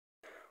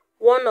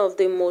One of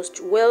the most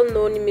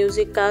well-known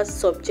musical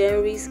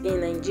subgenres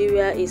in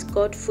Nigeria is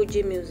called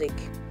Fuji music.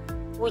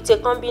 With a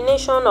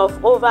combination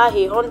of over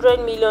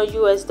 $100 million,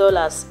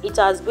 it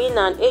has been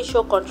an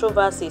age-old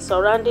controversy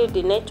surrounding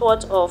the net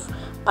worth of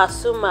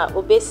PASUMA,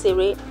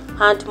 OBESERE,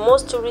 and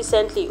most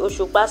recently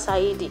OSUPA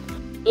Saidi.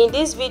 In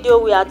this video,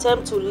 we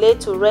attempt to lay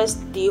to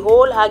rest the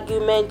whole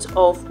argument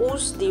of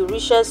who's the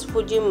richest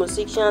Fuji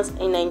musicians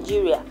in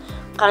Nigeria.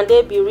 Can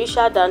they be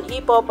richer than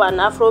hip-hop and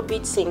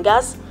Afrobeat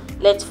singers?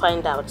 Let's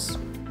find out.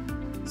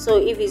 So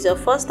if it's your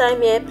first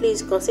time here,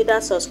 please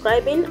consider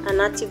subscribing and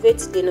activate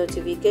the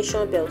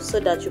notification bell so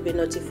that you'll be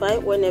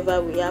notified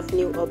whenever we have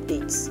new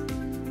updates.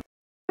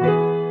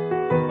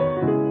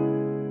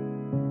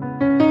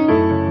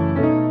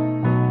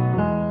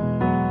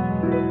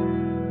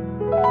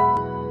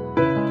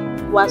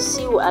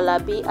 Wasiu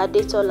Alabi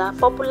Adetola,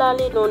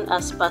 popularly known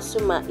as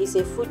PASUMA, is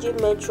a Fuji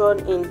matron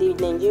in the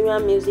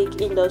Nigerian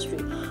music industry,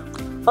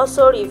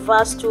 also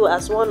referred to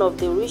as one of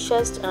the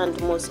richest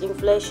and most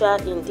influential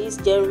in this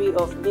genre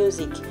of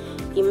music.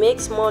 He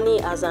makes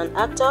money as an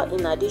actor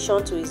in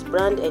addition to his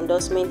brand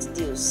endorsement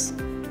deals.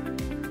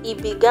 He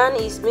began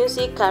his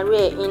music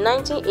career in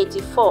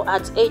 1984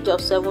 at the age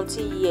of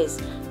 70 years.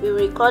 He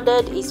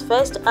recorded his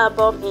first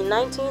album in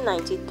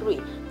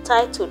 1993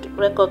 titled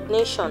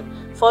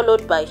Recognition,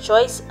 followed by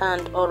Choice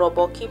and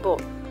Orobokibo.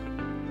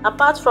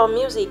 Apart from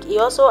music, he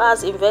also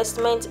has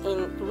investment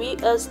in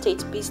real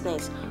estate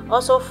business,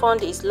 also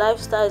fund his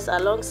lifestyles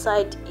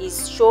alongside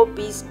his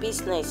showbiz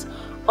business.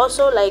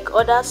 Also, like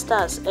other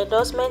stars,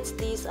 endorsements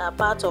deals are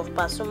part of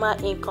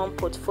PASUMA income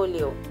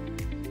portfolio.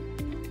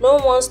 No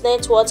one's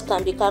net worth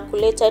can be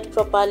calculated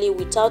properly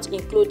without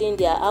including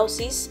their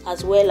houses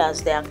as well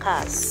as their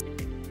cars.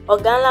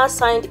 Oganla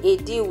signed a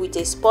deal with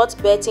a sports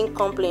betting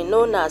company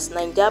known as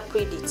Naija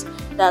Predict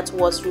that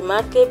was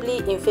remarkably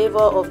in favor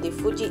of the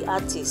Fuji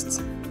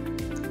artists.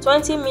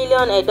 20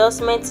 million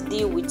endorsement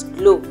deal with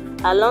Glow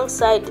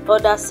alongside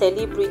other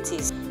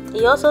celebrities.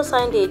 He also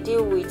signed a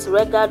deal with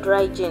Rega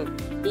Dry Gin.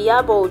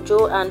 Iyabo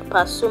Ojo and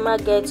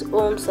PASUMA get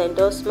homes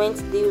endorsement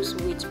deals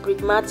with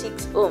Pragmatic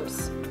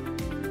Homes.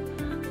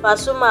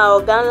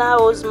 PASUMA Oganla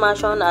owns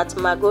mansion at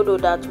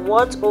Magodo that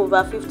worth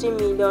over 50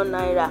 million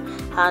naira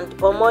and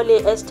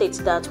Omole Estate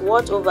that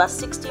worth over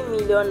 60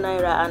 million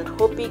naira, and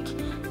Hopik.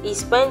 He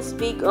spends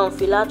big on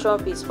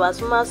philanthropies.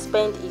 PASUMA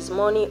spends his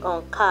money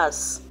on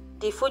cars.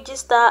 The Fuji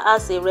star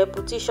has a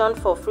reputation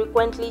for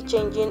frequently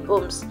changing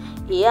homes.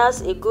 He has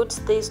a good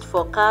taste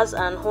for cars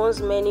and owns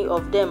many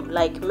of them,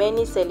 like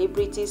many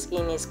celebrities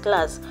in his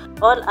class.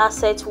 All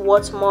assets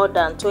worth more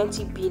than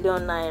 20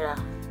 billion naira.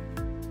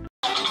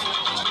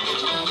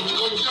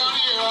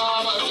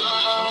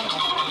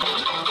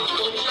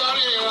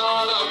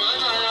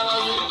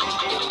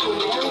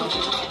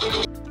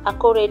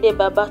 Akorede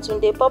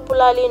Babatunde,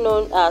 popularly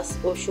known as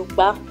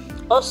OSUPA,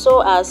 also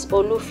as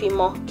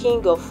Olufimo,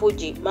 King of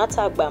Fuji,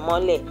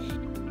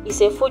 Matagbamole,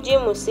 is a Fuji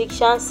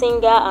musician,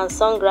 singer and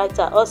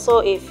songwriter,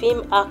 also a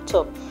film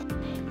actor.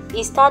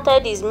 He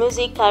started his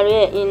music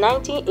career in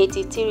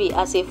 1983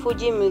 as a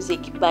Fuji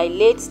music by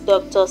late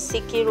Dr.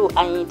 Sikiru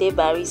Ayinde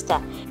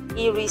Barrister.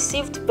 He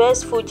received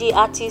Best Fuji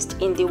Artist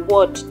in the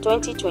World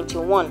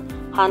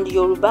 2021 and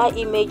Yoruba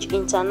Image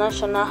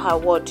International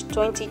Award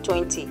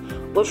 2020.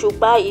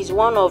 OSUPA is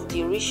one of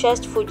the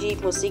richest Fuji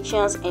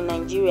musicians in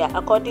Nigeria,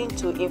 according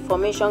to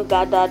information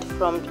gathered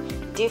from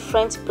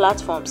different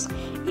platforms.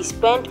 He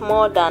spent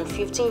more than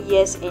 15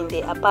 years in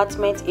the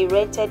apartment he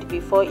rented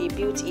before he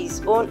built his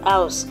own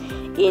house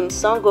in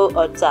Sango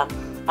Ota,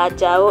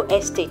 Ajao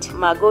Estate,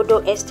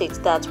 Magodo Estate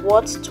that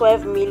worth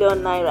 12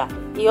 million naira.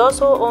 He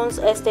also owns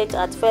estate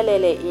at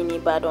Felele in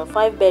Ibadan,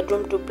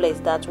 5-bedroom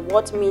duplex that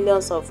worth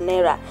millions of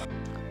naira.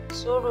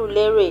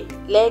 Surulere,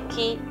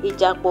 Lekki,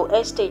 Ijapo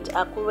Estate,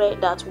 Akure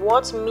that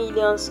worth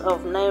millions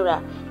of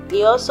naira.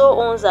 He also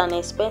owns an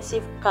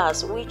expensive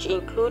cars which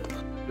include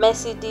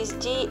Mercedes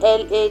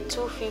GLA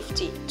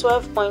 250,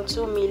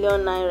 12.2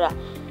 million naira,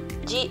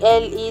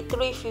 GLE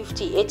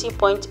 350,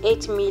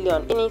 18.8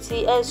 million,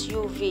 Infiniti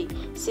SUV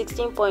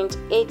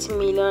 16.8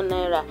 million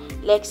naira,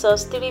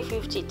 Lexus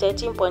 350,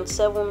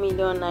 13.7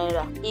 million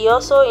naira. He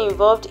also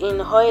involved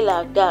in oil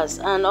and gas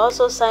and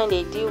also signed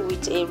a deal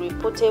with a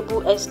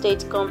reputable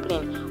estate company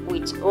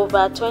with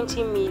over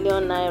 20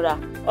 million naira.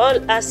 All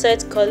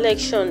asset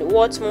collection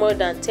worth more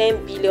than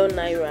 10 billion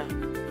naira.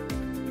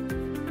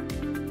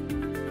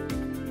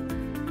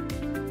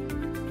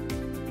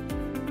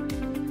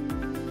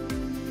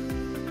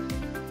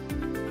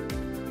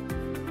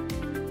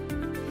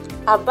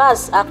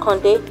 Abbas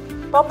Akande,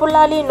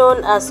 popularly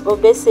known as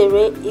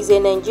OBESERE, is a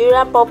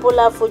Nigerian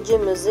popular Fuji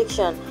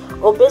musician.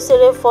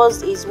 OBESERE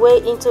forced his way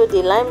into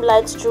the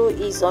limelight through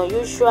his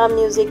unusual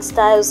music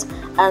styles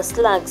and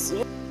slangs.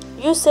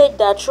 Usage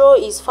that throw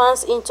his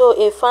fans into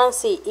a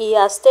fancy. He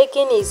has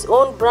taken his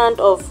own brand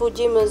of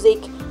Fuji music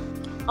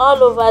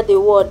all over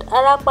the world.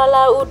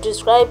 Arapala, who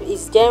described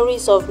his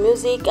genres of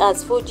music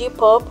as Fuji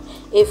pop,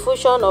 a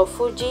fusion of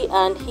Fuji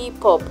and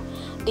hip hop,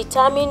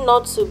 determined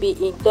not to be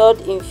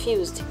indulged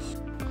infused.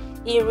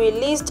 He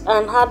released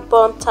an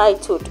album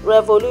titled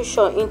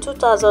Revolution in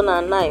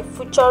 2009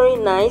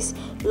 featuring Nice,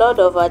 Lord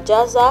of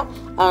Ajaza,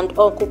 and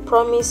Uncle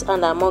Promise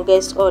and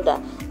amongst others.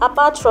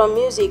 Apart from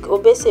music,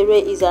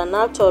 Obesere is an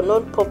actor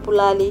known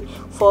popularly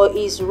for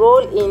his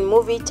role in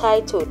movie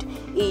titled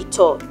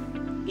Ito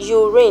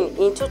Urine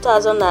in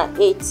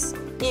 2008.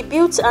 He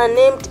built and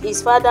named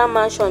his father's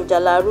mansion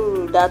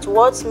Jalaruru that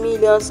worth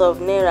millions of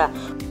naira.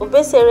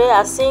 Obesere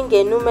has sung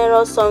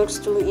numerous songs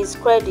to his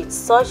credit,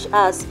 such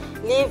as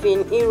Live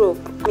in Europe,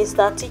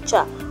 Mr.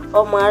 Teacher,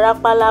 Omo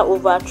Arapala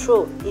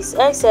Overthrow, His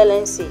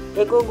Excellency,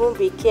 Egungun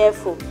Be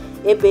Careful,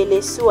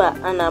 Ebele Sua,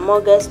 and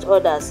amongst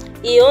others.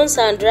 He owns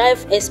and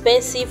drives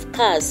expensive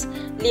cars,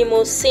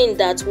 limousine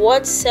that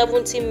worth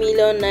 70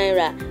 million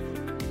naira,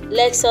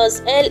 Lexus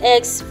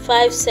LX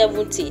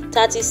 570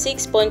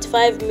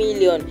 36.5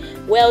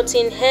 million,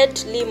 Welton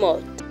Head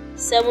Limo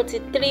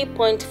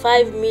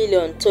 73.5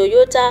 million,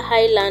 Toyota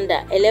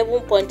Highlander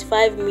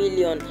 11.5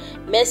 million,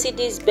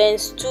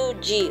 Mercedes-Benz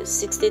 2G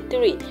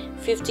 63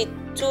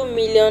 52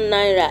 million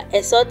naira,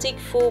 exotic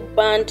full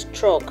band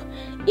truck,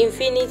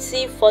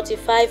 Infiniti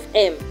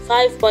 45M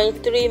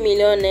 5.3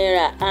 million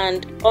naira,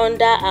 and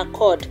Honda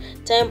Accord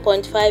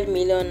 10.5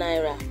 million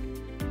naira.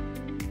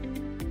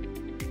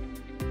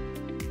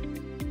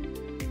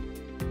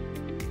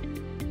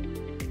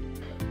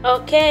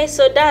 Okay,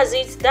 so that's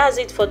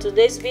it for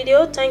today's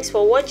video. Thanks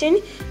for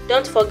watching.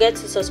 Don't forget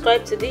to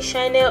subscribe to this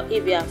channel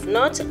if you have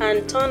not,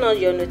 and turn on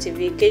your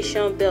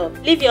notification bell.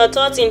 Leave your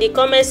thoughts in the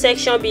comment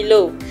section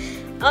below.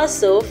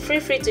 Also,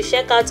 feel free to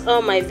check out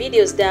all my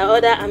videos. There are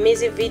other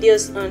amazing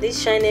videos on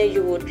this channel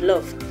you would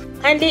love.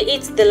 Kindly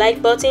hit the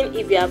like button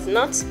if you have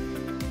not.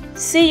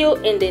 See you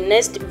in the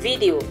next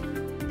video.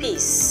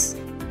 Peace.